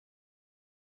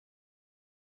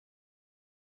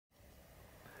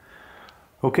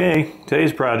Okay,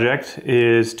 today's project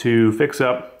is to fix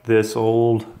up this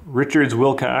old Richard's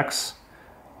Wilcox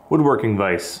Woodworking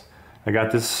Vise. I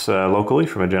got this locally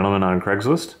from a gentleman on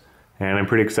Craigslist, and I'm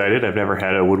pretty excited. I've never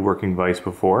had a woodworking vise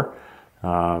before.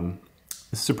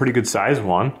 This is a pretty good size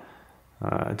one.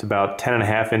 It's about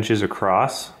 10.5 inches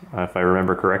across, if I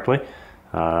remember correctly.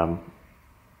 So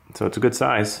it's a good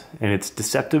size, and it's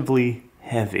deceptively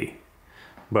heavy.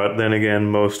 But then again,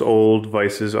 most old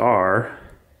vices are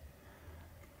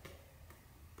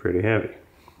pretty heavy.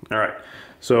 All right,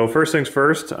 so first things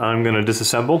first, I'm gonna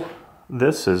disassemble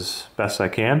this as best I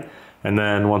can. And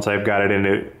then once I've got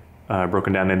it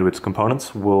broken down into its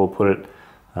components, we'll put it,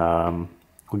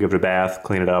 we'll give it a bath,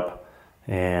 clean it up,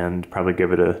 and probably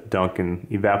give it a dunk in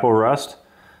Evaporust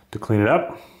to clean it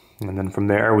up. And then from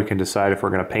there, we can decide if we're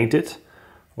gonna paint it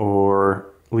or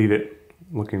leave it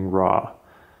looking raw.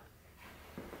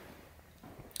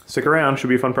 Stick around, should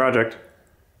be a fun project.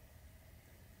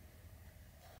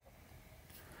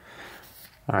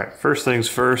 All right, first things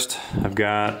first, I've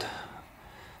got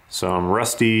some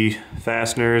rusty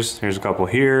fasteners. Here's a couple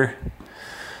here.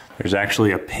 There's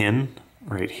actually a pin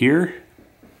right here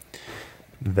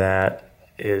that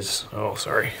is, oh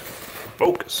sorry,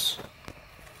 focus,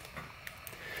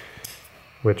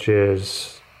 which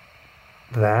is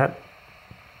that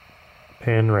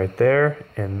pin right there,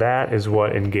 and that is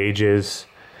what engages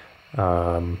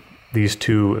these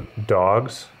two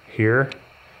dogs here,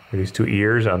 or these two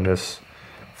ears on this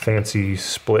fancy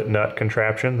split nut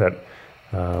contraption that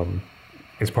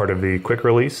is part of the quick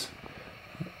release.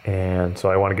 And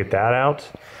so I want to get that out.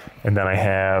 And then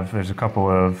there's a couple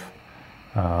of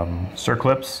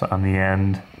circlips on the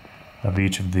end of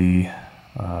each of the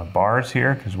bars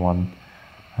here. There's one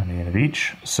on the end of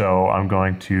each. So I'm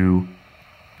going to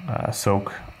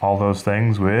soak all those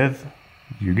things with,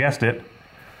 you guessed it,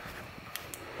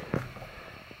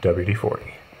 WD-40.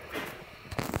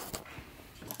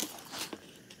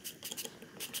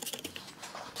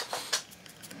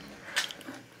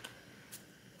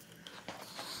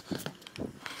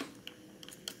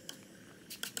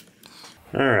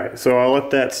 All right, so I'll let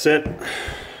that sit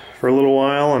for a little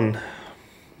while and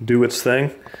do its thing,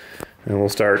 and we'll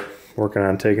start working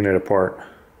on taking it apart.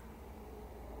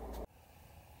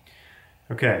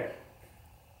 Okay,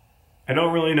 I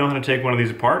don't really know how to take one of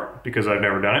these apart because I've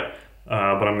never done it, but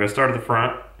I'm going to start at the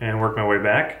front and work my way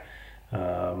back.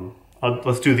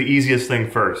 Let's do the easiest thing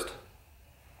first.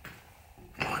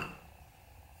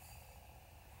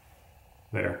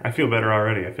 There, I feel better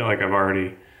already. I feel like I've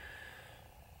already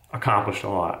accomplished a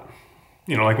lot.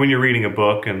 You know, like when you're reading a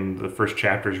book and the first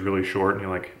chapter is really short and you're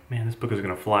like, man, this book is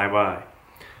gonna fly by.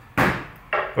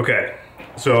 Okay,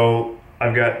 so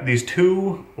I've got these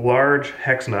two large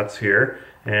hex nuts here,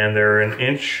 and they're 1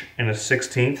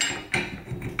 1/16 inch.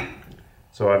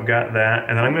 So I've got that,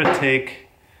 and then I'm gonna take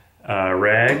a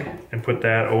rag and put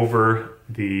that over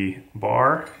the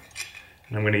bar,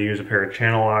 and I'm gonna use a pair of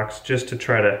channel locks just to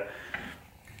try to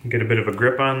get a bit of a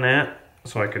grip on that,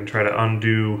 so I can try to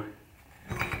undo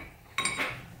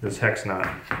this hex nut.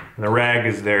 And the rag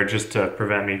is there just to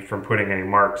prevent me from putting any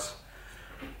marks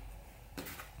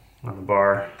on the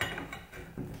bar.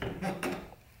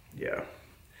 Yeah,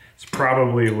 it's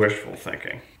probably wishful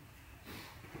thinking.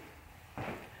 All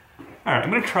right, I'm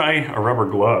gonna try a rubber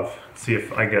glove, see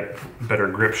if I get better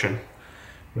gription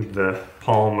with the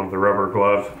palm of the rubber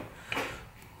glove.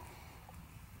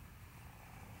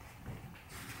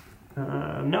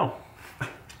 No.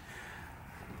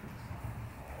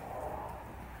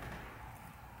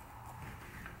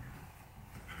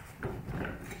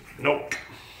 Nope.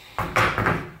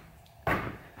 I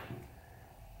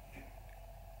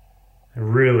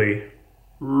really,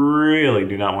 really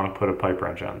do not want to put a pipe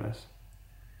wrench on this.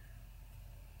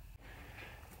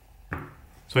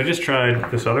 So I just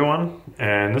tried this other one,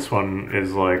 and this one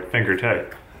is like finger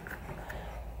tight.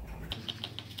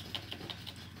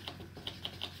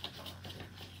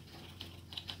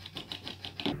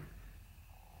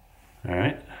 All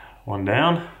right, one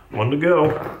down, one to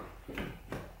go.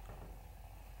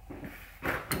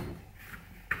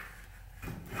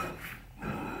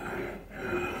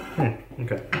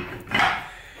 Okay.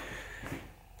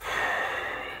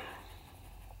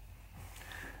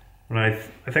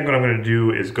 I think what I'm going to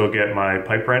do is go get my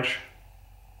pipe wrench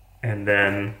and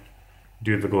then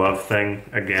do the glove thing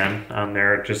again on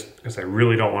there, just because I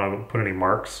really don't want to put any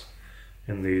marks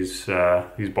in these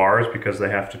bars, because they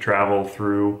have to travel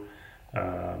through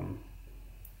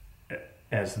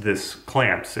as this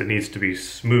clamps. It needs to be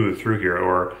smooth through here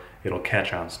or it'll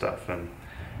catch on stuff, and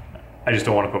I just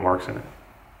don't want to put marks in it.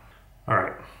 All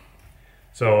right,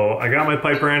 so I got my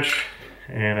pipe wrench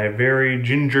and I very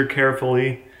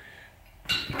carefully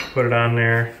put it on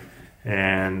there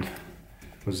and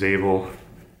was able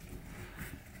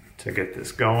to get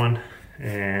this going,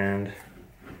 and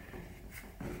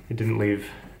it didn't leave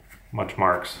much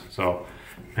marks, so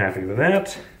I'm happy with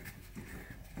that.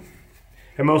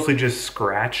 It mostly just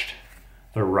scratched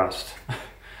the rust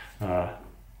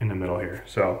in the middle here,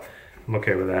 so I'm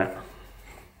okay with that.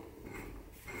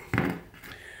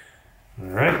 All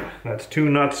right, that's 2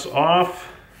 nuts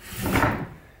off.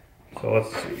 So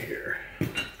let's see here.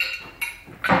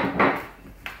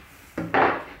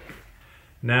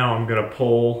 Now I'm gonna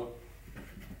pull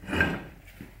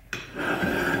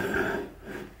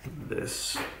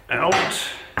this out.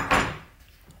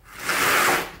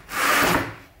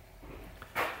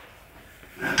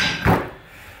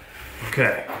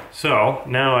 Okay, so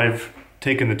now I've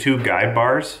taken the 2 guide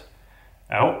bars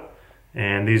out,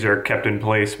 and these are kept in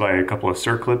place by a couple of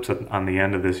circlips on the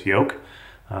end of this yoke.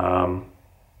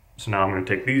 So now I'm going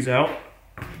to take these out,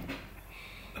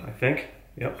 I think.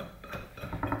 Yep.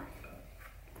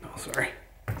 Oh, sorry.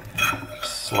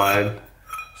 Slide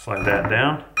that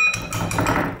down.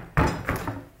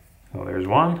 Oh, there's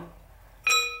 1,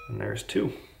 and there's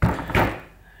 2.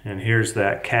 And here's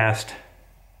that cast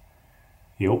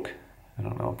yoke. I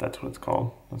don't know if that's what it's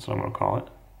called. That's what I'm going to call it.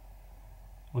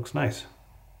 Looks nice.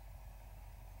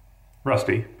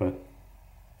 Rusty, but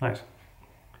nice.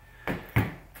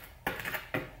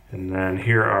 And then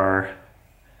here are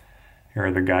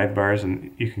the guide bars,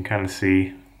 and you can kind of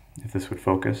see if this would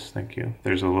focus. Thank you.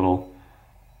 There's a little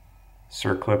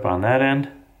circlip on that end,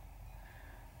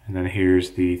 and then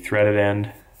here's the threaded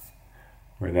end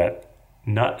where that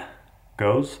nut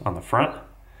goes on the front.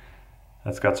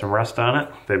 That's got some rust on it.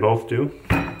 They both do.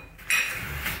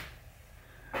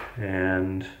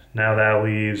 And now that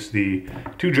leaves the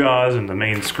 2 jaws and the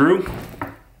main screw,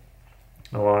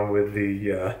 along with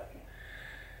the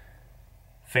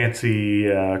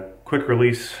fancy quick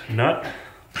release nut.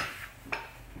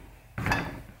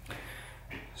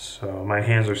 So my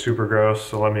hands are super gross,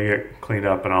 so let me get cleaned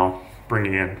up and I'll bring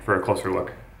you in for a closer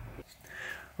look.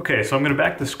 Okay, so I'm going to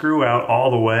back the screw out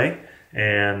all the way,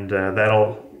 and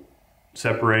that'll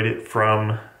separate it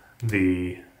from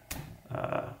the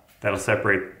that'll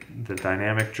separate the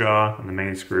dynamic jaw and the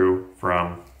main screw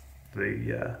from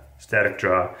the static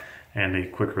jaw and the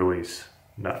quick release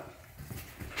nut.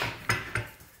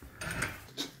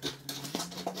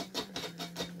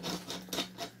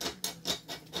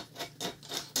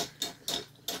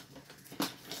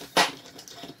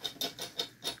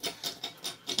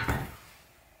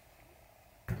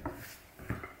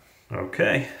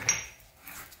 Okay.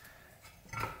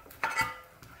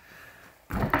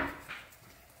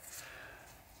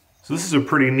 So this is a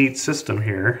pretty neat system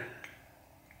here.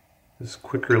 This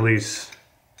quick release.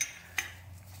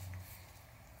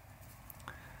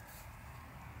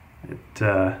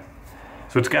 So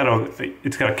it's got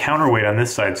a counterweight on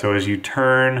this side. So as you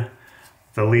turn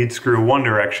the lead screw one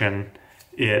direction,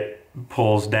 it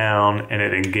pulls down and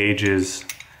it engages,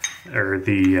 or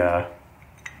the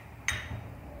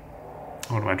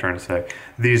what am I trying to say?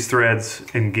 These threads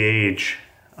engage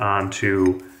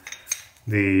onto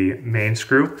the main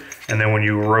screw, and then when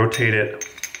you rotate it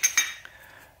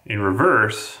in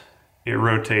reverse, it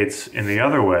rotates in the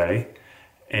other way,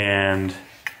 and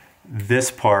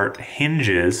this part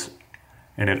hinges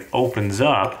and it opens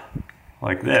up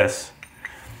like this,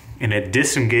 and it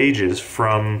disengages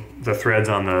from the threads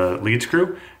on the lead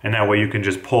screw, and that way you can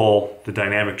just pull the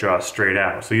dynamic jaw straight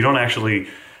out. So you don't actually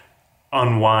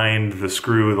unwind the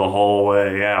screw the whole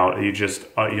way out. You just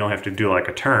you don't have to do like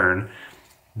a turn.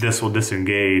 This will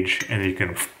disengage and you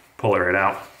can pull it right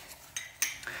out.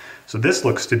 So this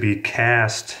looks to be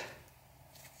cast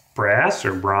brass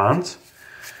or bronze,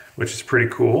 which is pretty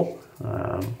cool.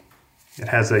 It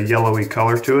has a yellowy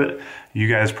color to it. You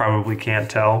guys probably can't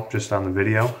tell just on the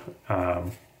video.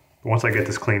 But once I get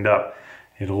this cleaned up,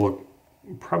 it'll look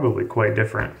probably quite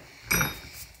different.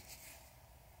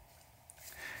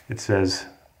 It says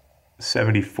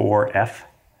 74F.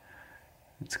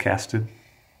 It's cast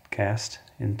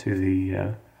into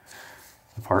the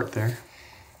part there.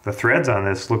 The threads on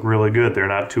this look really good. They're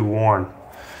not too worn.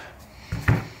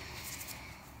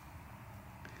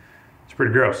 It's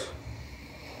pretty gross.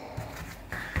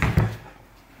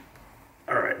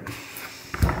 All right.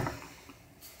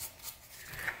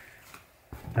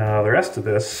 Now the rest of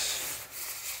this,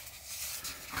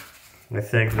 I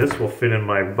think this will fit in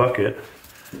my bucket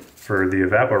for the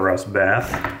Evaporust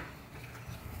bath.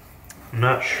 I'm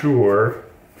not sure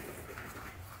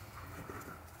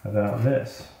about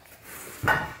this.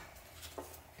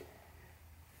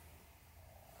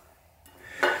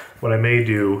 What I may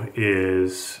do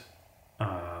is,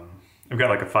 I've got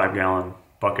like a 5-gallon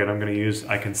bucket I'm going to use,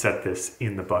 I can set this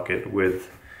in the bucket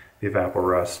with the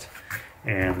Evaporust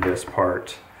and this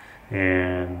part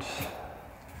and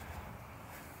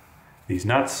these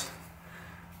nuts,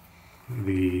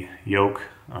 the yoke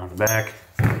on the back,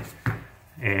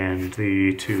 and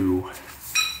the two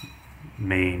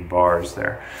main bars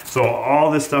there. So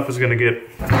all this stuff is going to get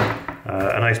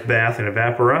a nice bath in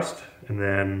Evaporust, and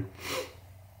then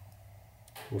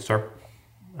we'll start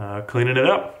cleaning it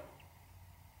up.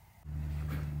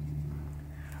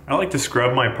 I like to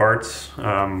scrub my parts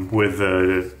with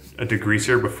a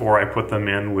degreaser before I put them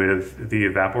in with the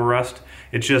Evaporust.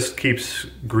 It just keeps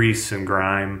grease and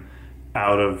grime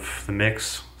out of the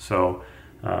mix, so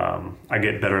I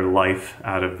get better life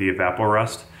out of the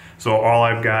Evaporust. So all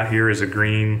I've got here is a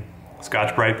green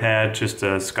Scotch-Brite pad, just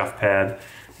a scuff pad,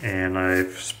 and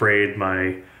I've sprayed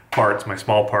my parts, my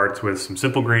small parts, with some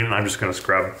simple green, and I'm just going to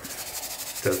scrub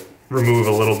to remove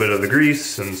a little bit of the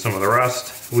grease and some of the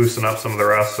rust, loosen up some of the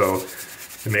rust, so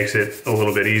it makes it a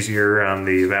little bit easier on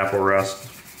the Evaporust,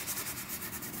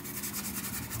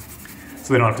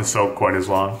 so they don't have to soak quite as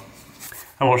long.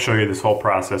 I won't show you this whole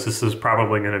process. This is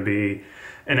probably going to be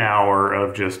an hour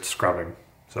of just scrubbing.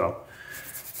 So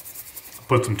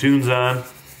put some tunes on,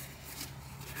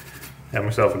 have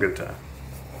myself a good time.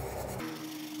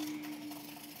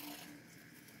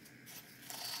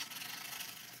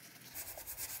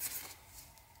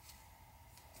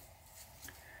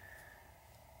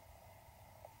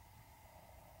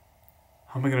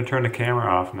 How am I going to turn the camera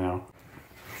off now?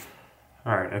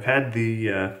 All right, I've had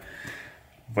the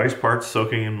Vise parts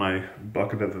soaking in my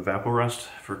bucket of Evaporust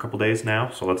for a couple days now,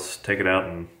 so let's take it out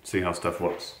and see how stuff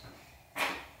looks.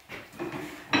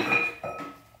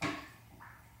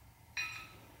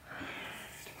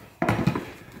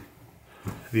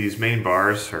 These main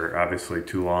bars are obviously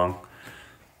too long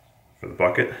for the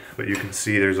bucket, but you can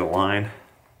see there's a line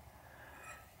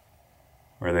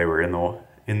where they were in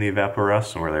the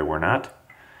Evaporust and where they were not.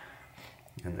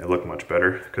 And they look much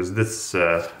better because this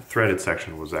threaded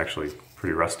section was actually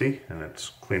pretty rusty, and it's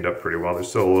cleaned up pretty well. There's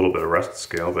still a little bit of rust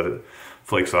scale, but it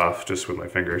flakes off just with my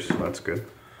fingers, so that's good.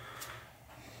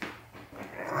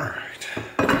 All right.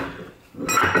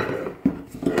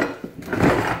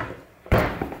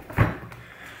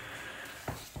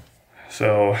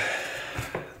 So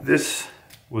this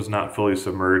was not fully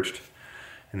submerged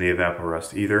in the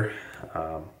Evaporust either,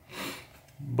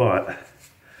 but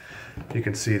you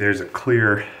can see there's a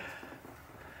clear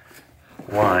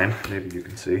line, maybe you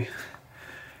can see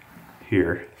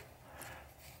here,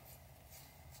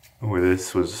 where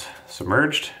this was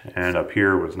submerged and up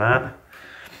here was not.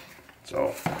 So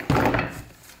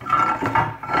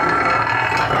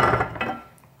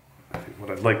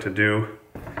what I'd like to do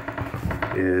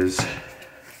is,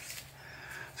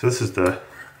 so this is the,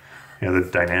 the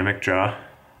dynamic jaw,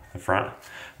 the front.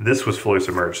 This was fully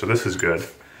submerged, so this is good.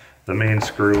 The main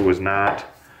screw was not,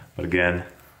 but again,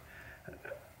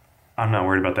 I'm not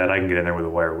worried about that. I can get in there with a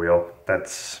wire wheel.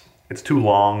 It's too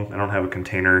long. I don't have a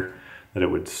container that it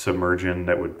would submerge in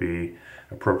that would be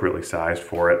appropriately sized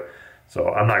for it. So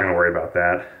I'm not gonna worry about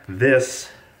that.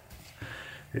 This,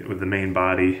 with the main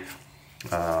body,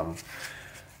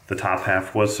 the top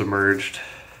half was submerged.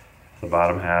 The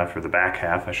bottom half, or the back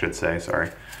half, I should say, sorry,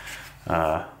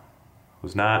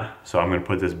 was not. So I'm gonna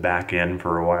put this back in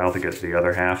for a while to get the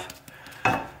other half,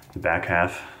 the back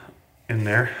half, in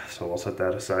there. So we'll set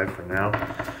that aside for now.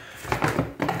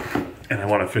 And I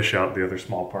want to fish out the other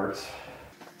small parts.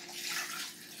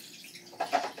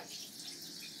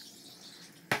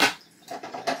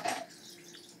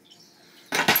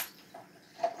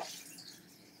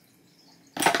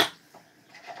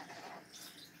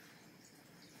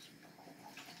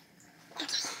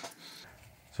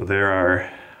 So there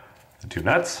are the two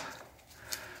nuts.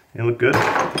 They look good.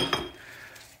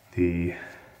 The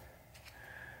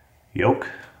yoke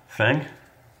thing,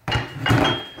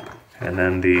 and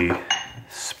then the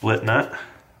split nut.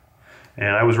 And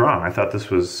I was wrong. I thought this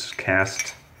was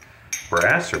cast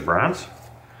brass or bronze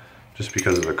just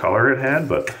because of the color it had,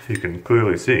 but you can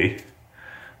clearly see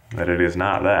that it is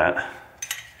not that.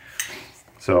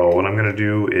 So what I'm going to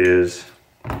do is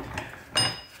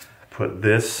put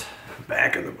this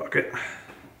back in the bucket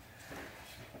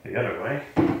the other way.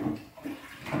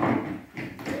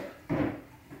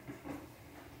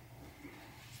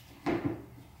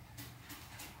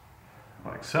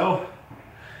 Like so,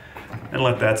 and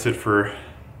let that sit for,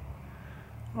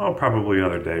 oh, probably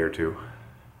another day or two.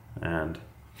 And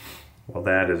while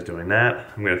that is doing that,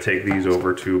 I'm going to take these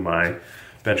over to my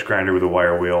bench grinder with a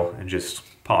wire wheel and just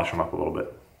polish them up a little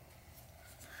bit.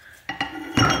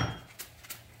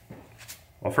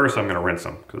 Well, first I'm going to rinse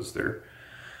them because they're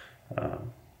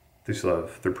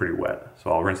they're pretty wet.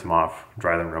 So I'll rinse them off,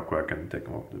 dry them real quick, and take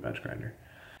them over to the bench grinder.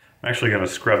 I'm actually going to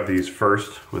scrub these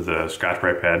first with a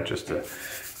Scotch-Brite pad just to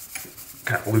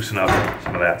kind of loosen up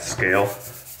some of that scale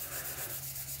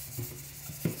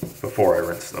before I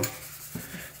rinse them.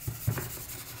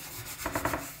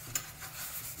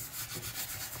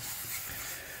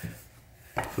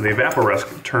 So the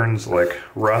Evaporust turns like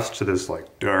rust to this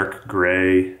like dark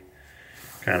gray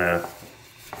kind of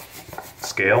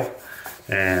scale,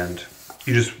 and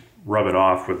you just rub it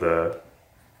off with an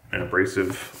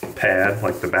abrasive pad,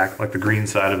 like the green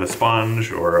side of a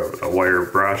sponge or a wire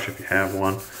brush if you have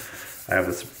one. I have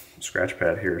this scratch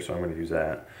pad here, so I'm going to use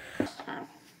that.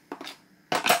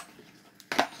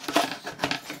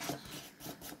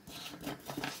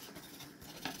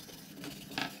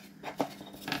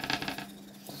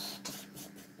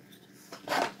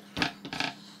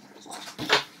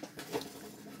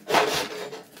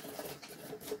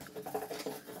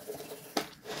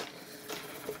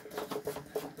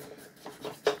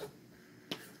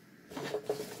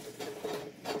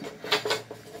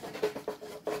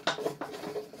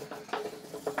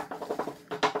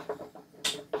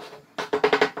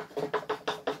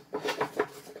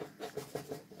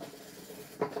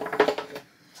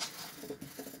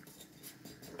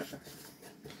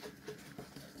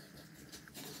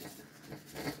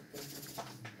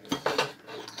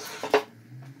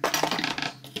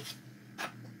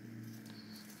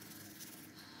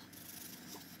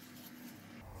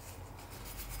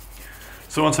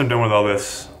 So once I'm done with all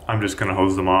this, I'm just gonna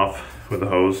hose them off with a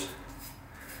hose.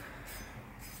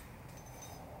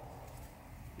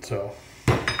 So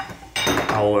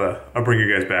I'll bring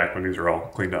you guys back when these are all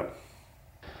cleaned up.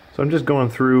 So I'm just going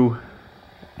through,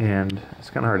 and it's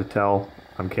kind of hard to tell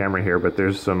on camera here, but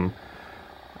there's some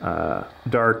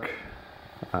dark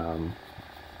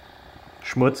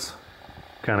schmutz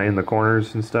kind of in the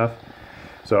corners and stuff.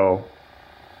 So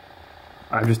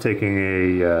I'm just taking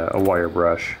a wire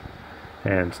brush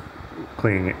and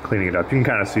cleaning it up. You can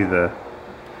kind of see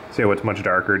how it's much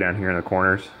darker down here in the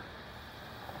corners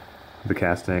of the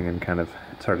casting, and kind of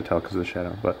it's hard to tell because of the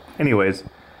shadow. But anyways,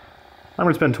 I'm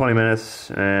gonna spend 20 minutes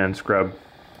and scrub,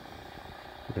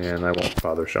 and I won't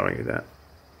bother showing you that.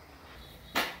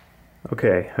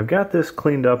 Okay, I've got this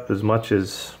cleaned up as much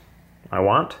as I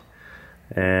want,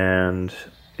 and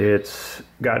it's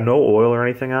got no oil or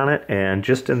anything on it, and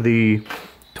just in the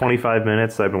 25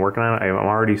 minutes I've been working on it, I'm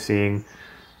already seeing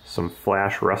some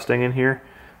flash rusting in here.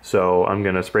 So I'm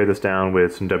going to spray this down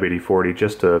with some WD-40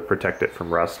 just to protect it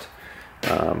from rust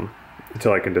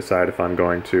until I can decide if I'm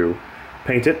going to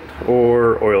paint it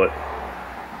or oil it.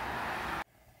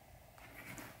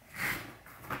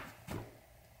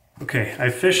 Okay, I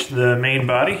fished the main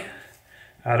body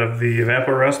out of the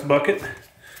Evaporust bucket,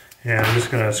 and I'm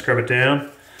just going to scrub it down,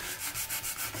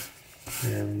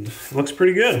 and it looks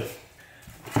pretty good.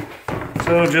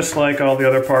 So just like all the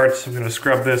other parts, I'm going to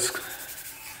scrub this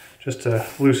just to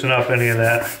loosen up any of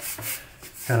that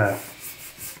kind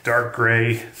of dark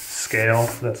gray scale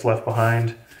that's left behind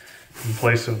in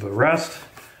place of the rust.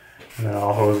 And then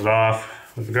I'll hose it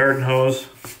off with the garden hose,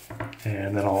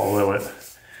 and then I'll oil it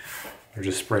or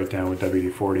just spray it down with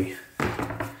WD-40.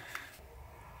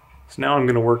 So now I'm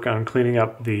going to work on cleaning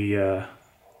up the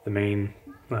main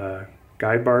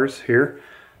guide bars here.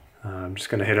 I'm just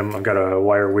going to hit them. I've got a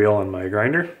wire wheel on my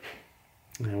grinder,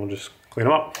 and we'll just clean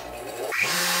them up.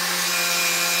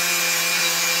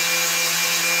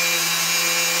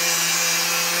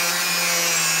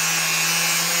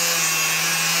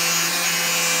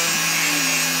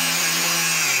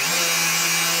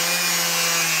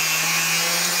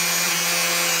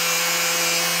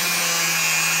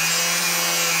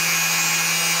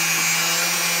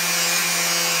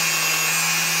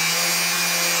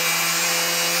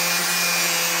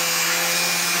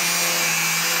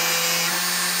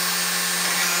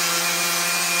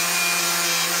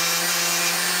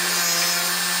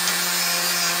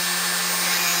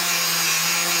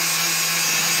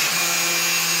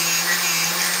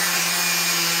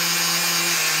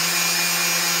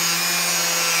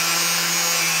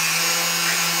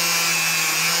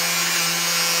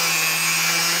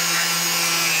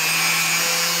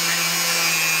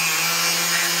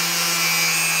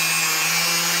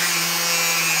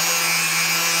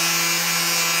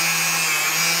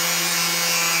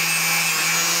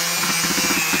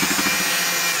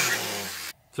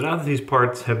 So now that these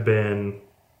parts have been,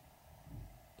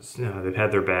 they've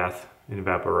had their bath in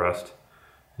Evaporust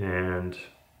and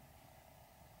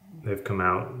they've come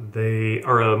out, they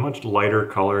are a much lighter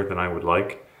color than I would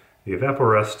like. The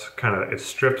Evaporust it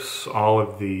strips all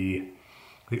of the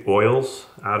oils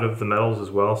out of the metals as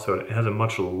well, so it has a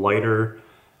much lighter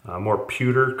more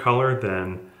pewter color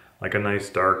than like a nice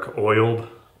dark oiled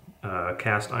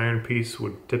cast iron piece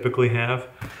would typically have.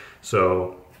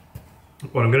 So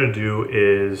what I'm gonna do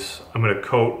is I'm gonna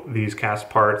coat these cast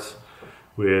parts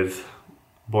with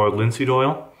boiled linseed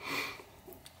oil.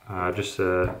 I'm just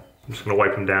gonna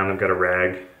wipe them down. I've got a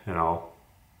rag and I'll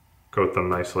coat them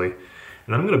nicely.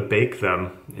 And I'm gonna bake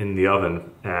them in the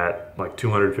oven at like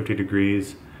 250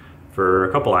 degrees for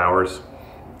a couple hours.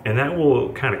 And that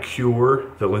will kind of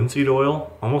cure the linseed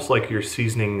oil, almost like you're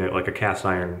seasoning like a cast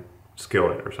iron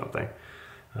skillet or something.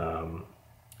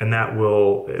 And that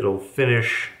it'll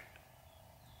finish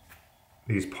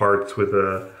these parts with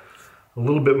a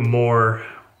little bit more,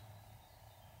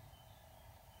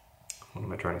 what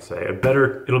am I trying to say?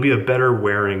 It'll be a better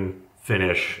wearing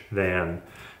finish than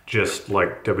just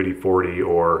like WD-40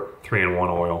 or 3-in-1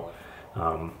 oil.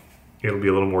 It'll be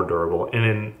a little more durable. And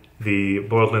in the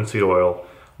boiled linseed oil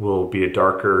will be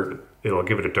it'll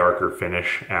give it a darker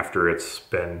finish after it's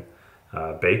been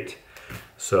baked.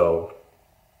 So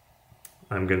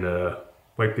I'm gonna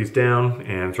wipe these down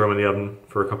and throw them in the oven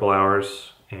for a couple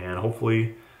hours, and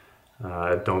hopefully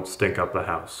it don't stink up the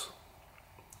house,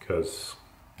 because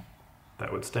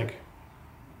that would stink.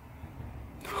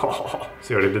 Oh,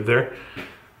 see what I did there?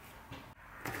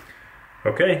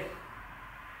 Okay,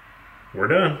 we're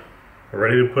done. We're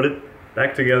ready to put it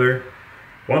back together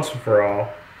once and for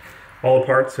all. All the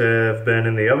parts have been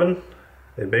in the oven.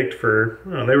 They baked for,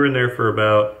 they were in there for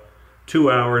about 2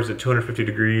 hours at 250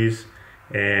 degrees,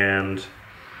 and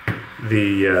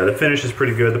the finish is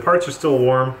pretty good. The parts are still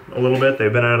warm a little bit.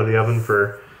 They've been out of the oven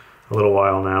for a little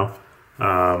while now.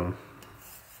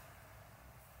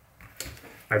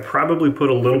 I probably put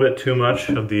a little bit too much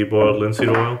of the boiled linseed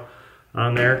oil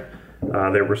on there.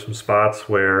 There were some spots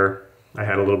where I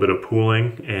had a little bit of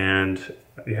pooling, and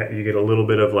you get a little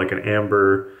bit of like an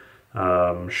amber,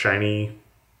 shiny,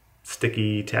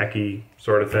 sticky, tacky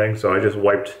sort of thing. So I just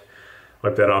wiped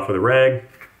that off with a rag,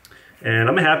 and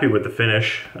I'm happy with the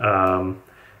finish.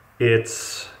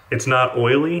 It's not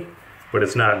oily, but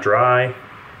it's not dry,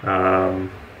 and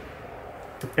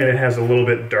it has a little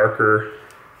bit darker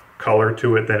color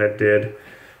to it than it did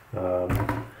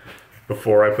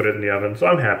before I put it in the oven. So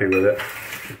I'm happy with it.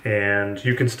 And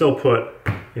you can still put,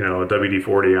 a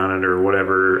WD-40 on it or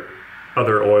whatever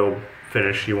other oil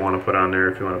finish you want to put on there,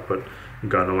 if you want to put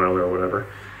gun oil or whatever.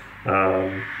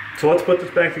 So let's put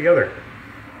this back together,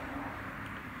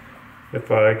 if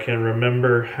I can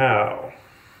remember how.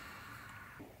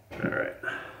 All right,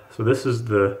 so this is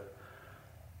the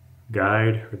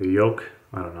guide, or the yoke,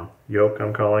 I don't know, yoke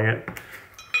I'm calling it,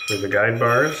 for the guide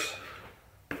bars.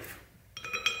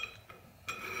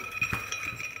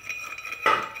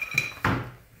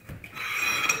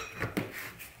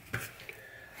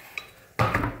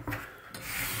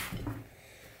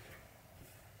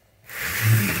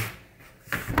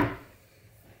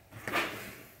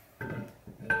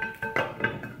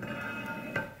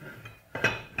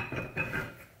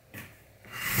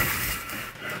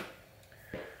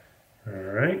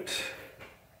 Alright,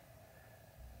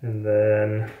 and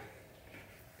then,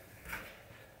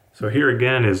 so here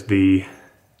again is the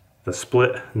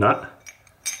split nut.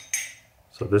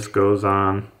 So this goes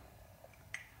on,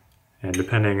 and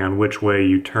depending on which way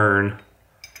you turn,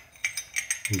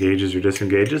 engages or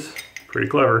disengages. Pretty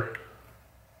clever.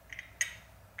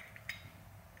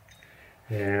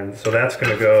 And so that's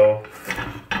going to go,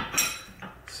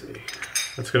 let's see,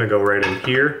 that's going to go right in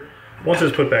here. Once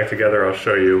it's put back together, I'll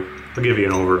show you, I'll give you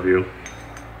an overview.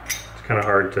 It's kind of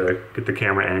hard to get the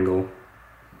camera angle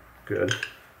good.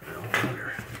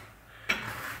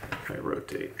 I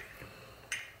rotate.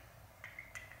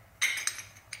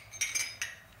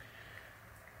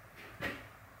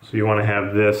 So you want to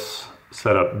have this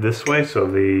set up this way, so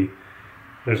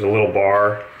there's a little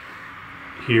bar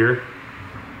here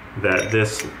that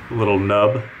this little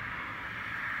nub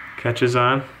catches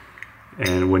on.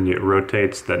 And when it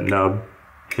rotates, that nub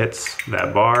hits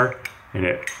that bar and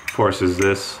it forces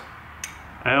this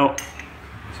out.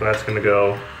 So that's going to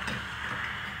go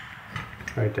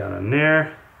right down in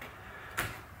there.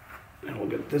 And we'll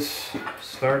get this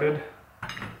started.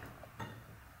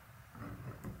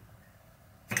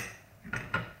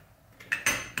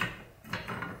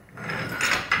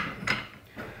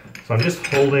 So I'm just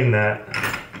holding that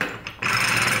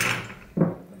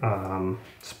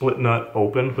split nut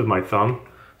open with my thumb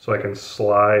so I can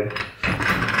slide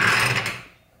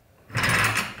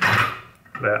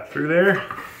that through there.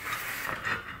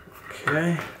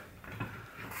 Okay.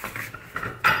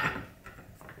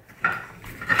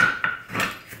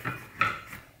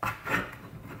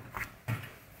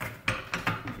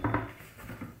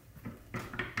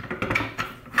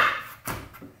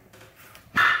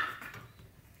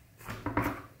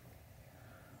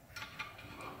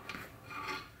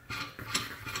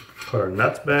 Put our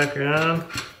nuts back on.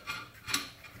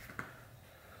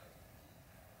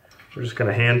 We're just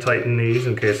gonna hand tighten these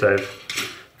in case I've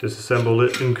disassembled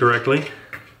it incorrectly,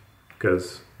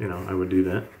 because, you know, I would do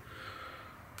that.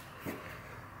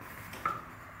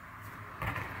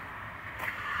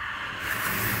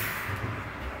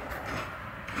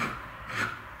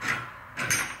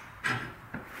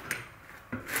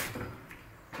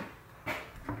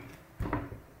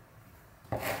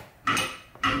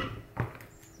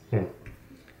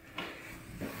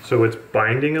 So it's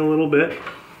binding a little bit.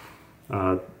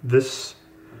 This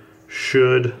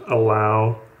should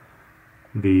allow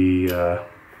the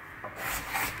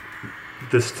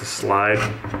this to slide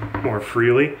more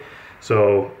freely.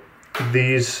 So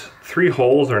these 3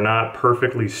 holes are not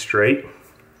perfectly straight.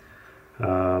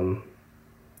 The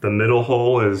middle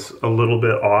hole is a little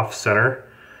bit off center.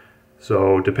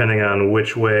 So depending on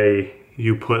which way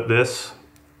you put this,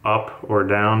 up or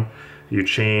down, you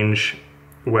change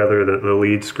whether the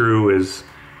lead screw is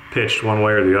pitched one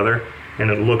way or the other. And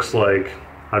it looks like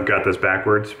I've got this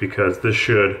backwards because this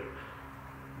should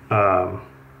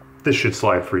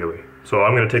slide freely. So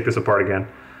I'm going to take this apart again,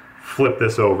 flip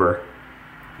this over,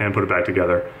 and put it back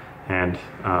together, and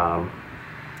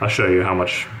I'll show you how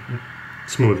much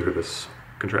smoother this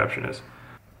contraption is.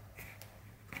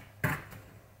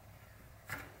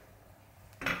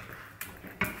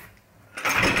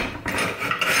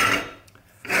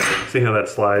 See how that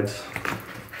slides?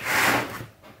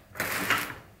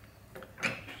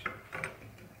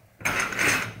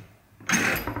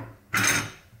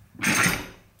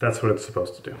 That's what it's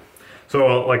supposed to do.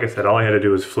 So, like I said, all I had to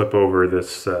do was flip over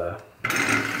this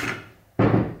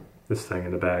this thing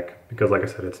in the back, because, like I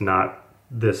said, it's not,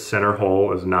 this center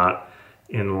hole is not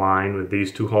in line with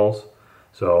these 2 holes,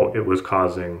 so it was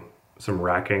causing some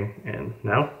racking, and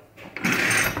now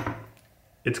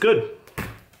it's good.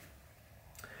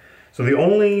 So the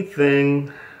only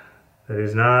thing that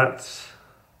is not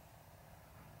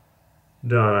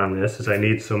done on this is I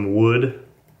need some wood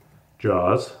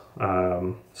jaws,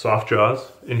 soft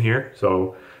jaws in here,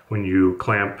 so when you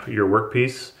clamp your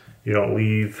workpiece, you don't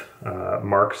leave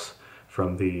marks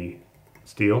from the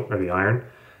steel or the iron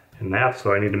and that.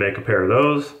 So I need to make a pair of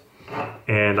those,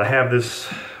 and I have this,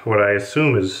 what I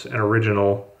assume is an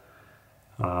original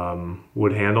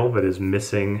wood handle that is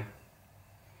missing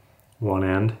one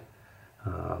end.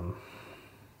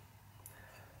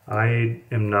 I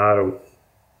am not a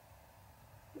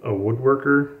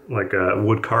woodworker, like a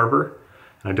wood carver.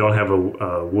 I don't have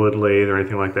a wood lathe or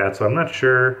anything like that, so I'm not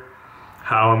sure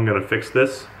how I'm going to fix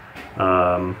this.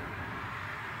 I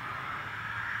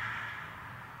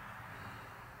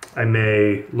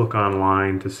may look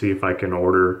online to see if I can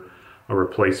order a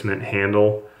replacement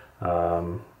handle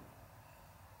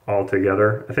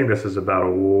altogether. I think this is about a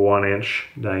 1-inch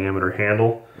diameter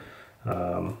handle.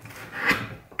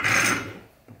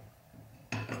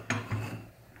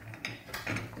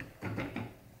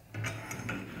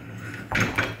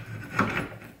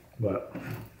 But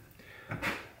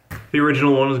the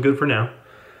original one is good for now,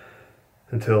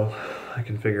 until I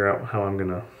can figure out how I'm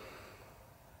gonna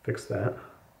fix that.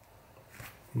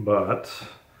 But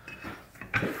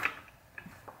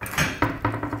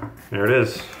there it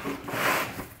is.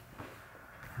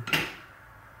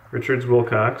 Richards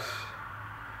Wilcox,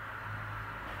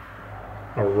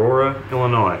 Aurora,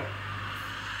 Illinois.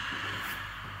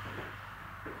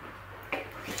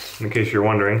 In case you're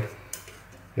wondering,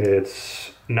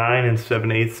 it's 9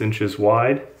 7/8 inches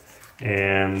wide,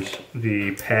 and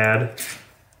the pad,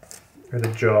 or the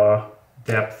jaw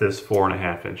depth, is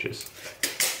 4.5 inches.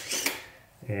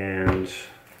 And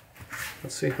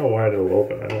let's see how wide it'll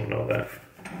open. I don't know that.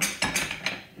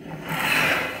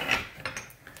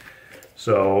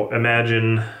 So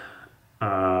imagine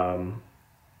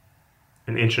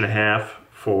 1.5 inches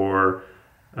for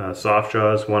soft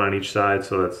jaws, 1 on each side,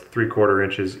 so that's 3/4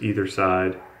 inches either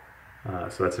side.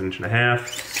 So that's 1.5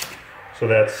 inches. So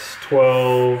that's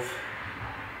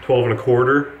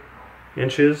 12.25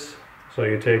 inches. So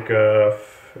you take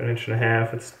 1.5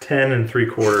 inches, it's 10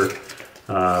 3/4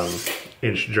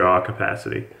 inch jaw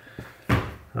capacity,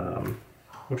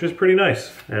 which is pretty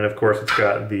nice. And of course it's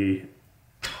got the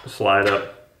slide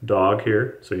up dog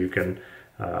here, so you can,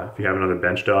 if you have another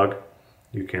bench dog,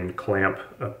 you can clamp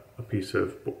a piece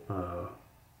of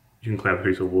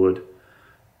wood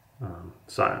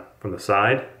from the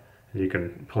side, and you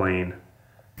can plane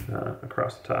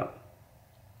across the top.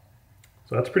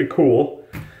 So that's pretty cool.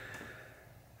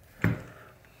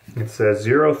 It says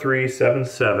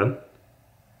 0377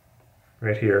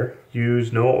 right here.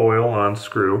 Use no oil on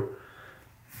screw.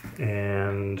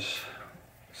 And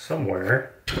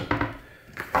somewhere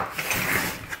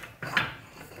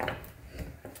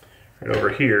right over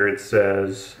here it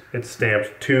says it's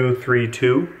stamped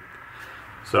 232.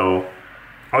 So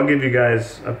I'll give you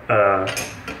guys a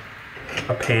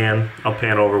pan. I'll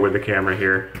pan over with the camera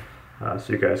here so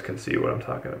you guys can see what I'm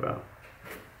talking about.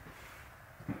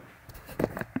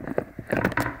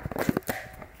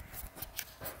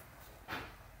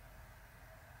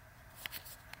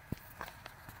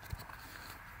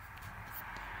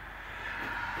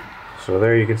 So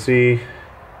there you can see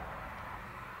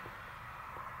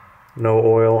no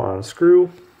oil on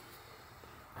screw.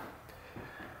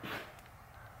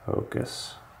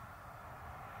 Focus.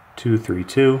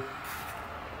 232.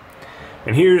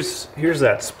 And here's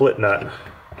that split nut.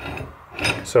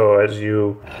 So as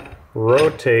you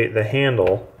rotate the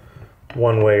handle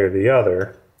one way or the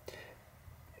other,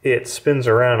 it spins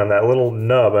around and that little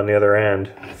nub on the other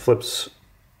end flips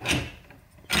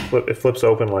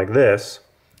open like this.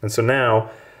 And so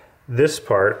now this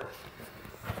part,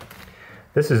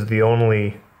 this is the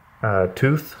only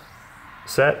tooth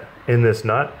set in this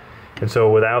nut. And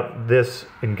so without this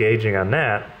engaging on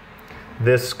that,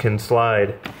 this can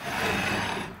slide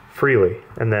freely.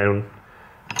 And then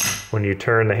when you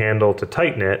turn the handle to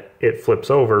tighten it, it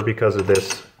flips over because of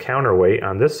this counterweight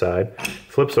on this side,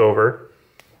 flips over,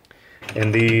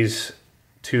 and these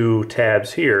two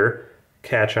tabs here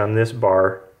catch on this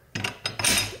bar,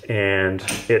 and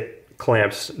it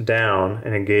clamps down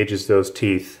and engages those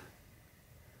teeth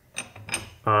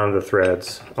on the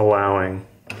threads, allowing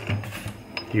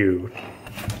you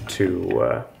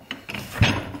to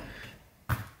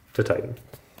tighten.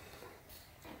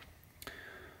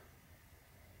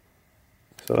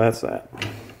 So that's that.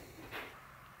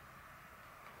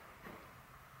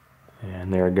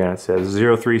 And there again it says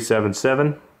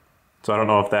 0377. So I don't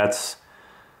know if that's,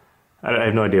 I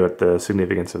have no idea what the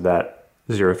significance of that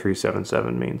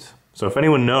 0377 means. So if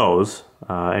anyone knows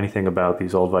anything about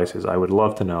these old vices, I would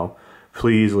love to know.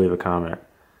 Please leave a comment.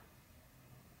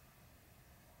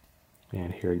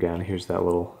 And here again, here's that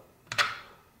little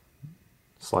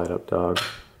slide up dog.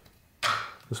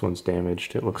 This one's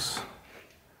damaged. It looks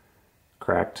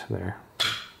cracked there,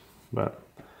 but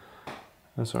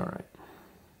that's all right.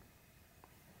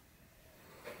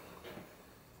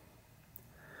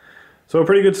 So a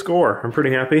pretty good score. I'm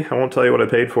pretty happy. I won't tell you what I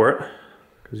paid for it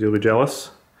because you'll be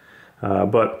jealous.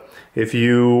 But if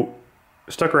you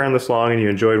stuck around this long and you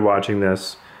enjoyed watching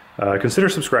this, consider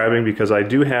subscribing, because I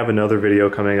do have another video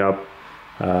coming up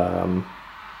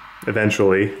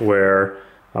eventually where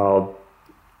I'll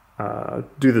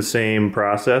do the same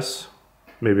process,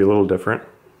 maybe a little different.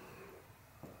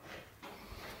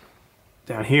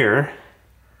 Down here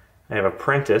I have a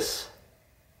Prentice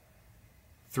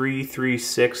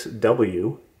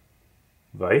 336W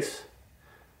vise.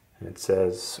 And it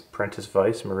says Prentice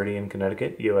Vise, Meridian,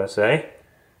 Connecticut, USA.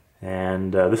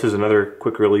 And this is another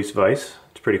quick release vise.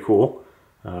 It's pretty cool.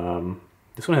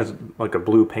 This one has like a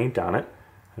blue paint on it.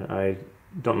 I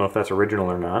don't know if that's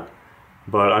original or not,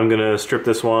 but I'm gonna strip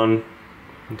this one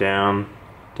down,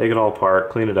 take it all apart,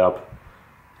 clean it up,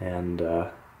 and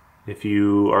if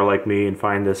you are like me and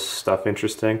find this stuff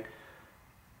interesting,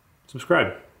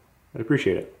 subscribe. I'd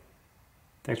appreciate it.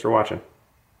 Thanks for watching.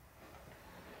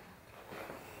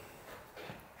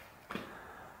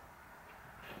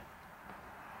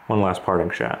 One last parting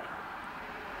shot.